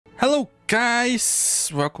Hello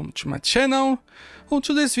guys, welcome to my channel. On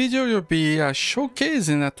today's video will be a showcase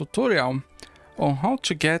and a tutorial on how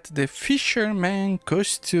to get the Fisherman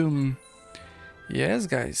costume. Yes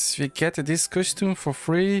guys, we get this costume for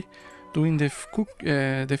free during the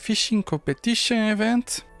fishing competition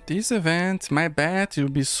event. This event, my bet, will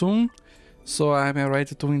be soon. So I'm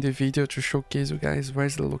already doing the video to showcase you guys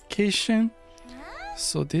where's the location.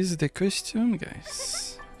 So this is the costume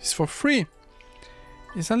guys, it's for free.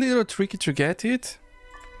 It's a little tricky to get it.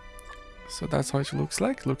 So that's how it looks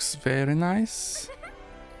like. Looks very nice.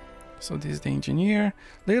 So this is the engineer.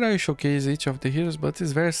 Later I showcase each of the heroes, but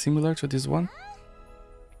it's very similar to this one.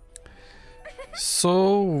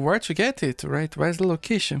 So where to get it, right? Where's the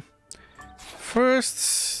location?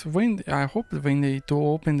 First, I hope when they do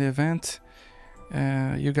open the event,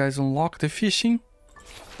 you guys unlock the fishing.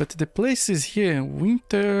 But the place is here,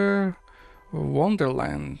 Winter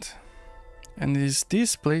Wonderland. And it's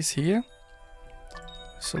this place here.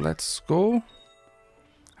 So let's go.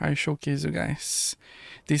 I showcase you guys.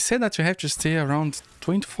 They said that you have to stay around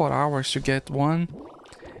 24 hours to get one.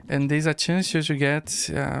 And there's a chance you to get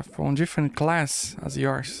from different class as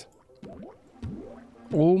yours.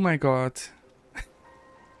 Oh my god.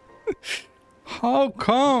 How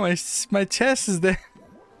come? My chest is there.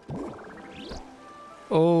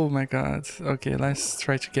 Oh my god. Okay, let's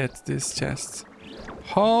try to get this chest.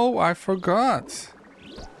 Oh, I forgot.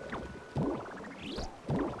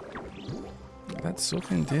 Let's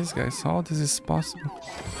open this, guys. How this is possible?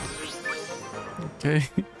 Okay.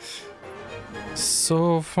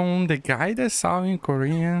 So from the guide I saw in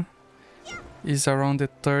Korean, is around the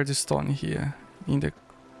third stone here, in the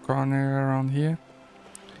corner around here.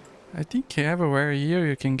 I think everywhere here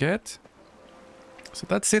you can get. So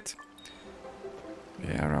that's it.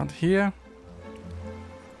 Yeah, around here.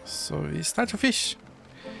 So we start to fish.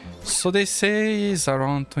 So they say it's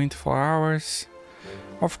around 24 hours.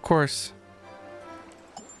 Of course.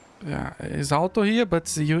 Yeah, it's auto here,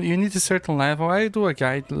 but you need a certain level. I do a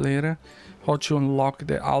guide later how to unlock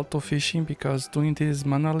the auto fishing, because doing this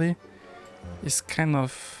manually is kind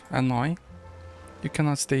of annoying. You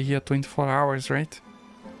cannot stay here 24 hours, right?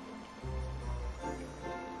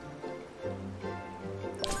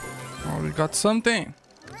 Oh, we got something.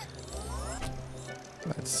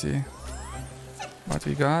 Let's see what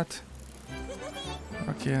we got.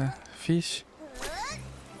 Okay, fish.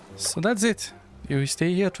 So that's it. You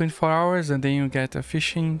stay here 24 hours and then you get a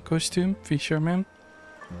fishing costume, Fisherman.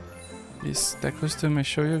 This the costume I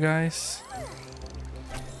show you guys.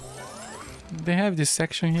 They have this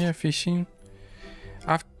section here, fishing.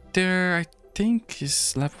 After, I think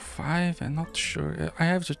it's level 5, I'm not sure. I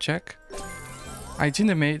have to check. I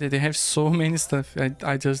didn't make it, they have so many stuff.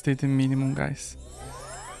 I just did the minimum, guys.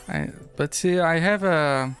 But see, I have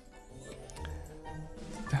a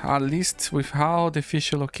list with how the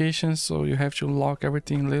fish locations, so you have to unlock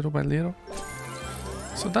everything little by little.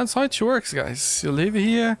 So that's how it works, guys. You live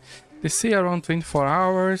here, they say around 24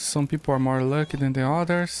 hours. Some people are more lucky than the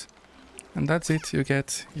others. And that's it, you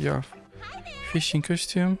get your fishing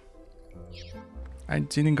costume. I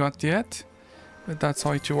didn't got yet, but that's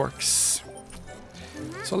how it works.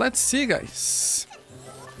 So let's see, guys.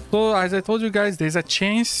 So as I told you guys, there's a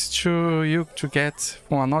chance to get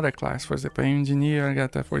from another class. For example, engineer, I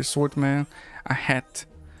got that for Swordsman, a hat.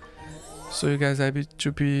 So you guys have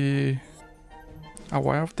to be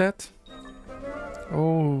aware of that.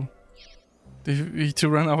 Oh, to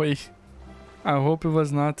run away. I hope it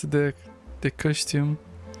was not the costume.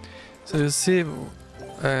 So you see,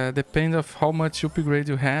 depending of how much upgrade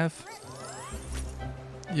you have,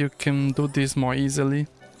 you can do this more easily.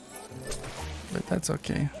 But that's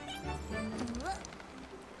okay.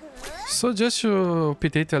 So just to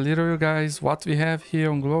update a little, you guys, what we have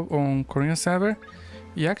here on Korean server,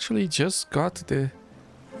 we actually just got the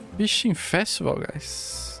fishing festival,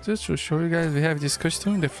 guys. Just to show you guys, we have this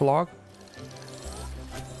costume, the flog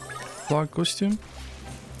costume,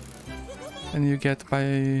 and you get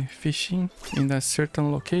by fishing in a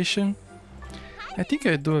certain location. I think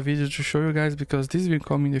I do a video to show you guys, because this will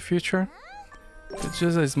come in the future. It's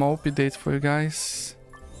just a small update for you guys.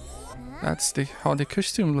 That's how the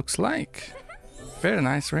costume looks like. Very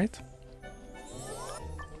nice, right?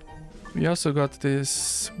 We also got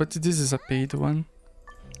this, but this is a paid one.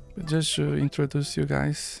 But just to introduce you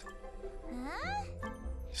guys.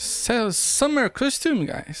 So, summer costume,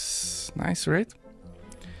 guys. Nice, right?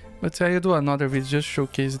 But I'll do another video just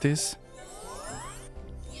showcase this.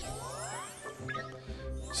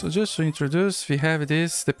 So just to introduce, we have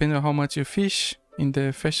this, depending on how much you fish in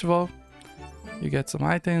the festival. You get some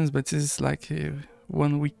items, but this is like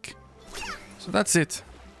 1 week. So that's it.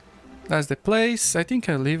 That's the place. I think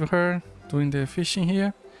I'll leave her doing the fishing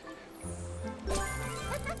here.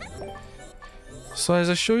 So as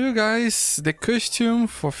I show you guys, the costume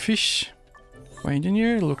for fish for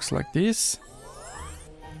engineer looks like this.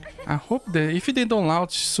 I hope that if they don't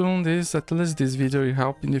launch soon, at least this video will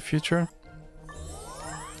help in the future.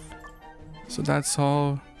 So that's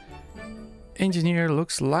how engineer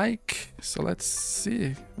looks like. So let's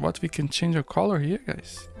see what we can change our color here,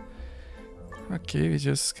 guys. Okay, we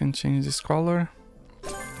just can change this color.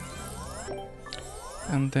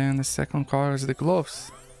 And then the second color is the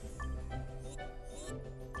gloves.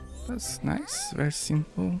 That's nice, very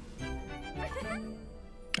simple.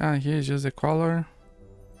 Ah, here's just the color.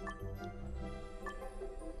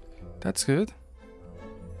 That's good.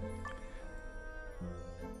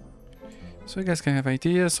 So you guys can have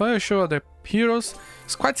ideas. So I'll show other heroes.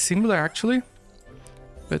 It's quite similar actually,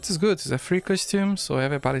 but it's good. It's a free costume, so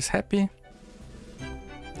everybody's happy.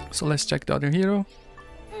 So let's check the other hero.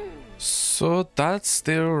 So that's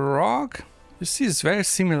the rogue. You see, it's very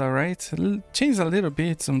similar, right? Change a little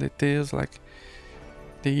bit some details, like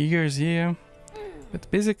the ears here, but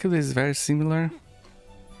basically it's very similar.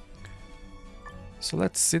 So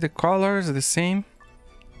let's see, the colors are the same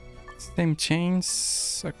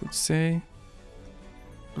chains, I could say,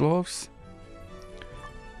 gloves,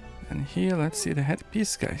 and here let's see the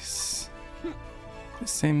headpiece, guys. The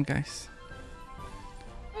same, guys.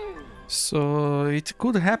 So it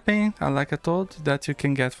could happen, like I told, that you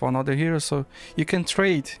can get for another hero, so you can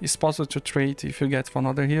trade. It's possible to trade if you get for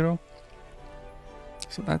another hero.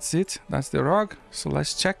 So that's it, that's the rogue. So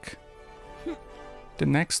let's check the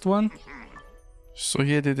next one. So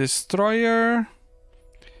here the destroyer.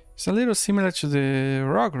 It's a little similar to the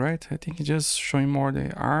rogue, right? I think it's just showing more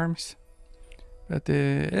the arms, but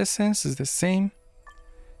the essence is the same.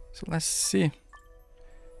 So let's see.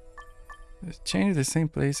 Let's change the same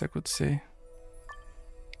place, I could say.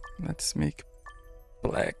 Let's make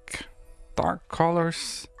black, dark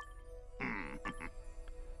colors.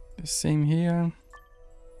 The same here.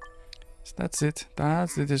 So that's it.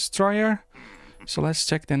 That's the destroyer. So let's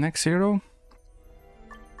check the next hero.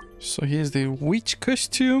 So here's the witch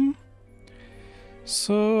costume.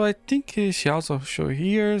 So I think she also shows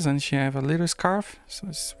ears and she have a little scarf. So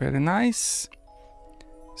it's very nice.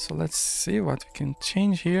 So let's see what we can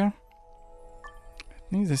change here.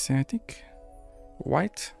 I think it's the same. I think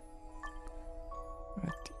white. I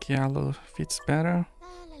think yellow fits better.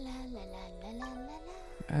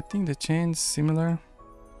 I think the chain's similar.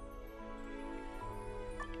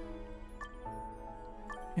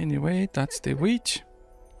 Anyway, that's the witch.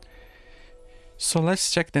 So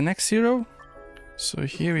let's check the next hero. So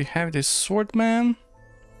here we have the Swordsman.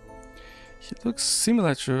 He looks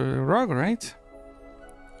similar to Rogue, right?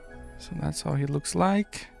 So that's how he looks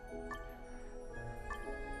like.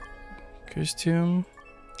 Costume.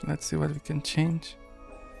 Let's see what we can change.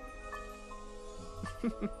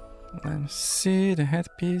 Let's see the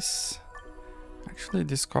headpiece. Actually,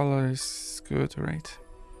 this color is good, right?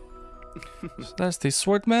 So that's the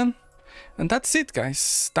Swordsman. And that's it,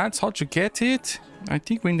 guys. That's how to get it. I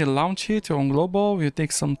think when they launch it on global, it will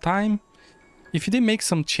take some time. If they make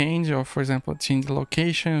some change, or for example change the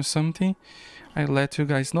location or something, I'll let you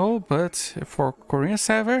guys know. But for Korean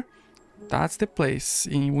server, that's the place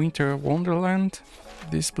in Winter Wonderland.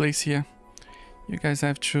 This place here. You guys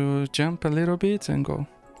have to jump a little bit and go.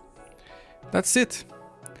 That's it.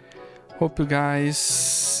 Hope you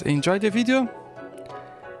guys enjoyed the video,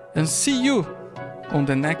 and see you on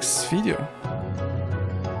the next video.